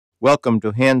Welcome to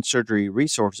Hand Surgery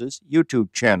Resources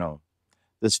YouTube channel.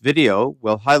 This video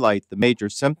will highlight the major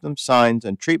symptoms, signs,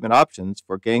 and treatment options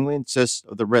for ganglion cysts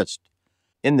of the wrist.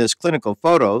 In this clinical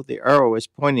photo, the arrow is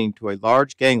pointing to a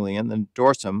large ganglion in the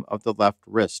dorsum of the left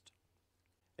wrist.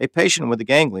 A patient with a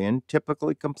ganglion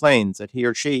typically complains that he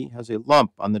or she has a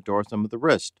lump on the dorsum of the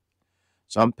wrist.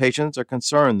 Some patients are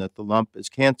concerned that the lump is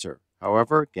cancer.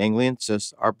 However, ganglion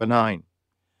cysts are benign.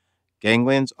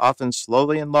 Ganglions often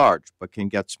slowly enlarge, but can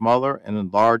get smaller and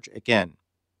enlarge again.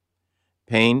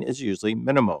 Pain is usually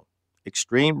minimal.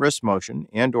 Extreme wrist motion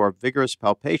and/or vigorous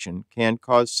palpation can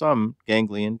cause some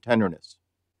ganglion tenderness.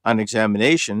 On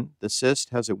examination, the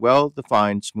cyst has a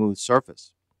well-defined smooth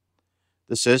surface.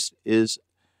 The cyst is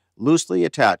loosely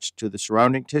attached to the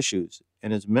surrounding tissues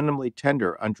and is minimally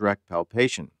tender on direct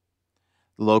palpation.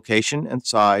 The location and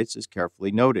size is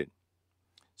carefully noted.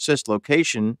 Cyst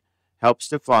location helps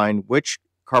define which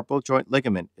carpal joint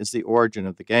ligament is the origin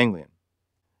of the ganglion.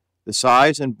 The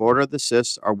size and border of the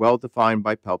cysts are well defined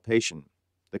by palpation.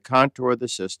 The contour of the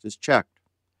cyst is checked.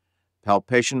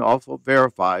 Palpation also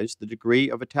verifies the degree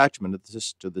of attachment of the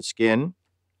cyst to the skin,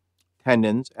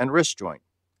 tendons, and wrist joint.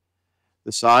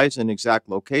 The size and exact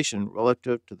location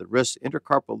relative to the wrist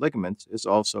intercarpal ligaments is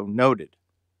also noted.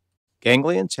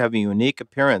 Ganglions have a unique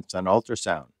appearance on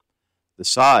ultrasound. The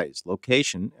size,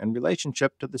 location, and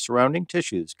relationship to the surrounding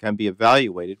tissues can be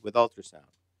evaluated with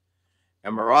ultrasound.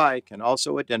 MRI can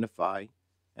also identify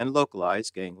and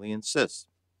localize ganglion cysts.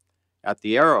 At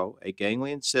the arrow, a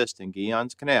ganglion cyst in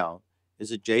Ganglion's canal is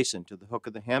adjacent to the hook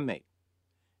of the hamate.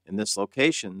 In this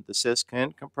location, the cyst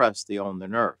can compress the ulnar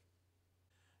nerve.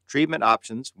 Treatment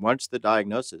options once the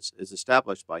diagnosis is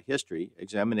established by history,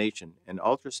 examination, and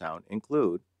ultrasound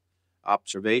include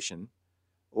observation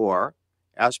or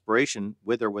aspiration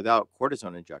with or without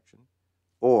cortisone injection,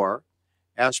 or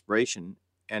aspiration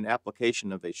and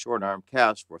application of a short arm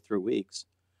cast for 3 weeks,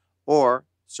 or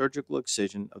surgical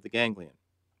excision of the ganglion.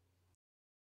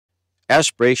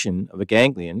 Aspiration of a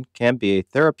ganglion can be a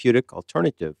therapeutic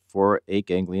alternative for a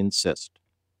ganglion cyst.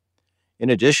 In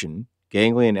addition,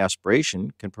 ganglion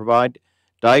aspiration can provide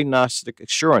diagnostic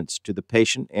assurance to the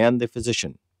patient and the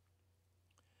physician.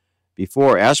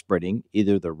 Before aspirating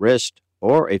either the wrist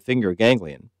or a finger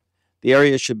ganglion, the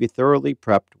area should be thoroughly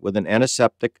prepped with an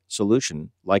antiseptic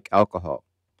solution like alcohol.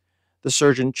 The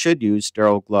surgeon should use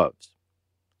sterile gloves.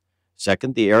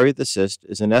 Second, the area of the cyst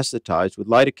is anesthetized with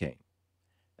lidocaine.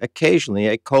 Occasionally,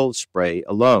 a cold spray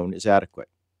alone is adequate.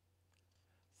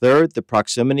 Third, the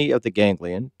proximity of the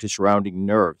ganglion to surrounding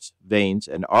nerves, veins,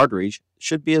 and arteries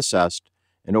should be assessed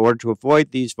in order to avoid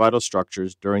these vital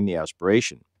structures during the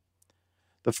aspiration.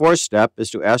 The fourth step is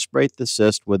to aspirate the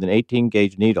cyst with an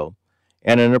 18-gauge needle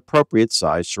and an appropriate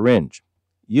size syringe.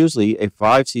 Usually, a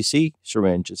 5 cc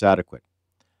syringe is adequate.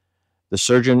 The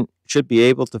surgeon should be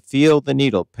able to feel the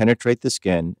needle penetrate the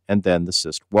skin and then the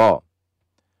cyst wall.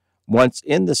 Once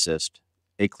in the cyst,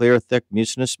 a clear, thick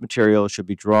mucinous material should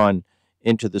be drawn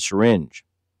into the syringe.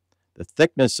 The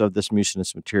thickness of this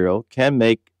mucinous material can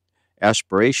make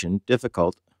aspiration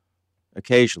difficult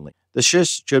occasionally. The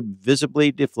cyst should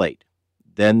visibly deflate.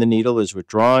 Then the needle is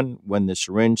withdrawn when the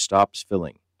syringe stops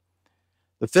filling.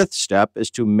 The fifth step is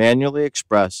to manually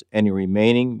express any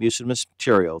remaining mucinous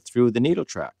material through the needle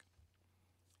track.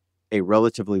 A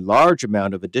relatively large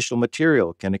amount of additional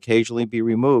material can occasionally be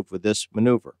removed with this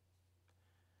maneuver.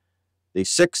 The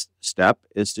sixth step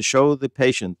is to show the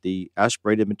patient the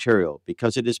aspirated material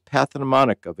because it is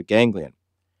pathognomonic of a ganglion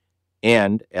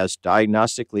and as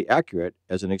diagnostically accurate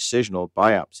as an excisional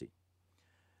biopsy.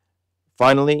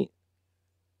 Finally,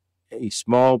 a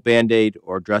small Band-Aid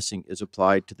or dressing is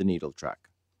applied to the needle track.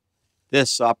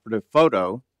 This operative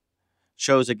photo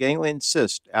shows a ganglion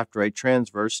cyst after a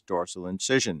transverse dorsal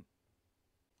incision.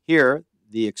 Here,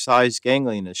 the excised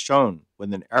ganglion is shown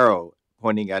with an arrow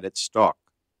pointing at its stalk.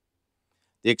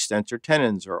 The extensor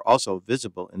tendons are also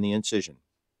visible in the incision.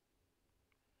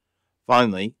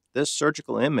 Finally, this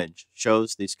surgical image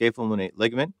shows the scapholinate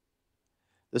ligament.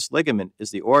 This ligament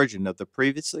is the origin of the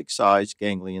previously excised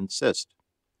ganglion cyst.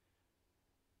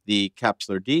 The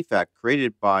capsular defect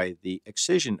created by the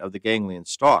excision of the ganglion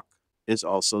stalk is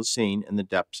also seen in the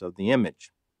depths of the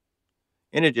image.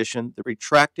 In addition, the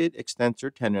retracted extensor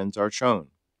tendons are shown.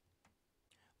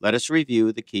 Let us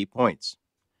review the key points.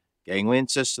 Ganglion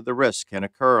cysts of the wrist can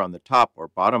occur on the top or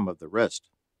bottom of the wrist.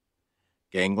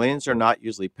 Ganglions are not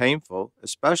usually painful,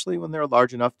 especially when they're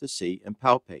large enough to see and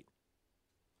palpate.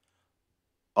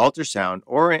 Ultrasound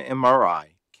or an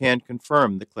MRI can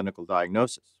confirm the clinical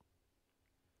diagnosis.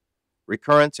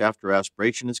 Recurrence after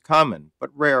aspiration is common,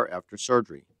 but rare after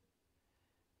surgery.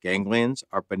 Ganglions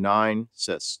are benign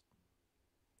cysts.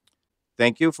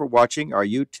 Thank you for watching our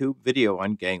YouTube video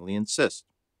on ganglion cyst.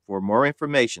 For more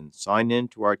information, sign in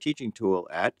to our teaching tool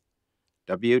at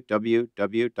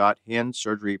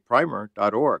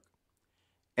www.handsurgeryprimer.org.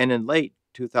 And in late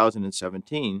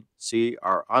 2017, see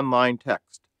our online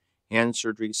text, Hand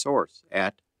Surgery Source,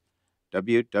 at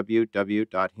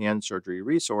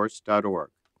www.handsurgeryresource.org.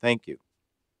 Thank you.